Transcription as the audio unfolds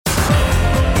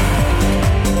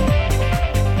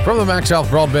From the MaxxSouth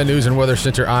Broadband News and Weather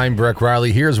Center, I'm Breck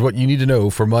Riley. Here's what you need to know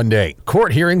for Monday.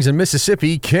 Court hearings in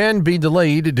Mississippi can be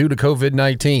delayed due to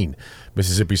COVID-19.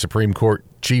 Mississippi Supreme Court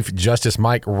Chief Justice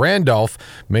Mike Randolph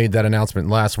made that announcement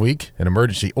last week. An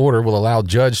emergency order will allow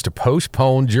judges to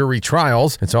postpone jury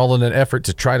trials. It's all in an effort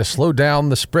to try to slow down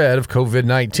the spread of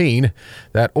COVID-19.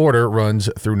 That order runs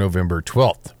through November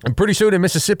 12th. And pretty soon in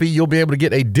Mississippi, you'll be able to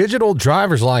get a digital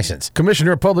driver's license.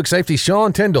 Commissioner of Public Safety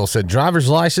Sean Tindell said driver's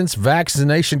license,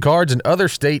 vaccination cards, and other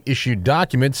state-issued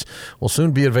documents will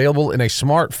soon be available in a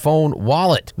smartphone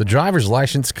wallet. The driver's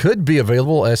license could be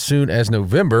available as soon as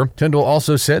November. Tindell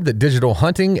also said that digital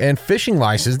hunting and fishing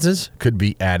licenses could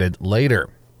be added later.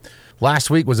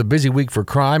 Last week was a busy week for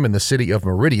crime in the city of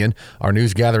Meridian. Our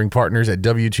news gathering partners at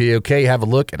WTOK have a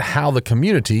look at how the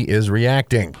community is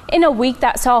reacting. In a week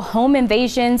that saw home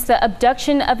invasions, the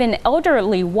abduction of an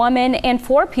elderly woman, and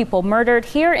 4 people murdered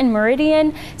here in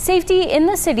Meridian, safety in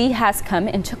the city has come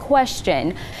into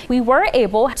question. We were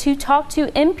able to talk to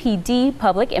MPD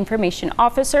Public Information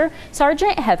Officer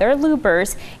Sergeant Heather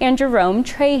Lubers and Jerome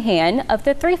Trahan of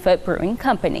the 3 Foot Brewing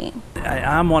Company.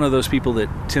 I'm one of those people that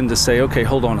tend to say, okay,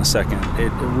 hold on a second.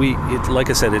 Like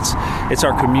I said, it's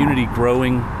our community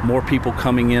growing, more people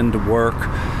coming in to work.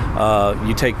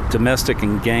 You take domestic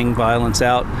and gang violence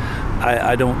out,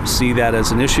 I don't see that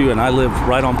as an issue. And I live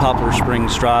right on Poplar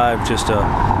Springs Drive, just a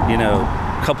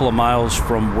couple of miles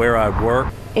from where I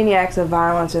work. Any acts of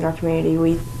violence in our community,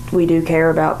 we do care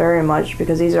about very much,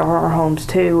 because these are our homes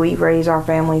too. We raise our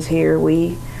families here.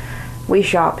 We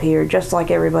shop here just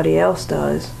like everybody else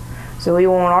does. So we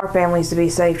want our families to be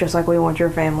safe just like we want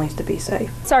your families to be safe.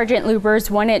 Sergeant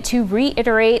Lubers wanted to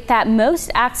reiterate that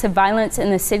most acts of violence in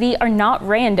the city are not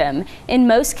random. In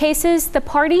most cases, the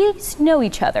parties know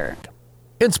each other.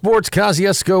 In sports,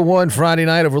 Kosciuszko won Friday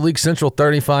night over League Central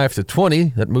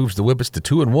 35-20. That moves the Whippets to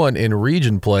 2-1 in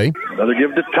region play. Another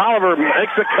give to Tolliver,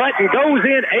 makes a cut and goes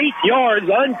in 8 yards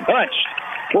untouched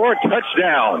for a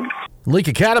touchdown. Leake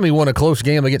Academy won a close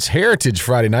game against Heritage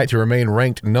Friday night to remain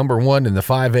ranked number 1 in the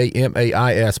 5A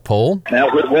MAIS poll.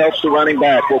 Now with Welch, the running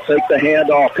back, will take the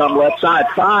handoff, come left side,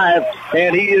 5,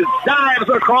 and he dives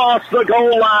across the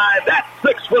goal line. That's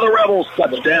 6 for the Rebels.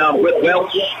 Touchdown with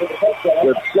Welch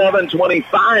with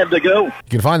 7:25 to go. You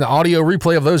can find the audio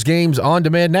replay of those games on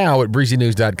demand now at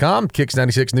breezynews.com,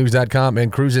 kicks96news.com,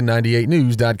 and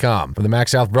cruisin98news.com. From the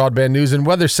MaxxSouth Broadband News and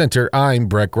Weather Center, I'm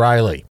Breck Riley.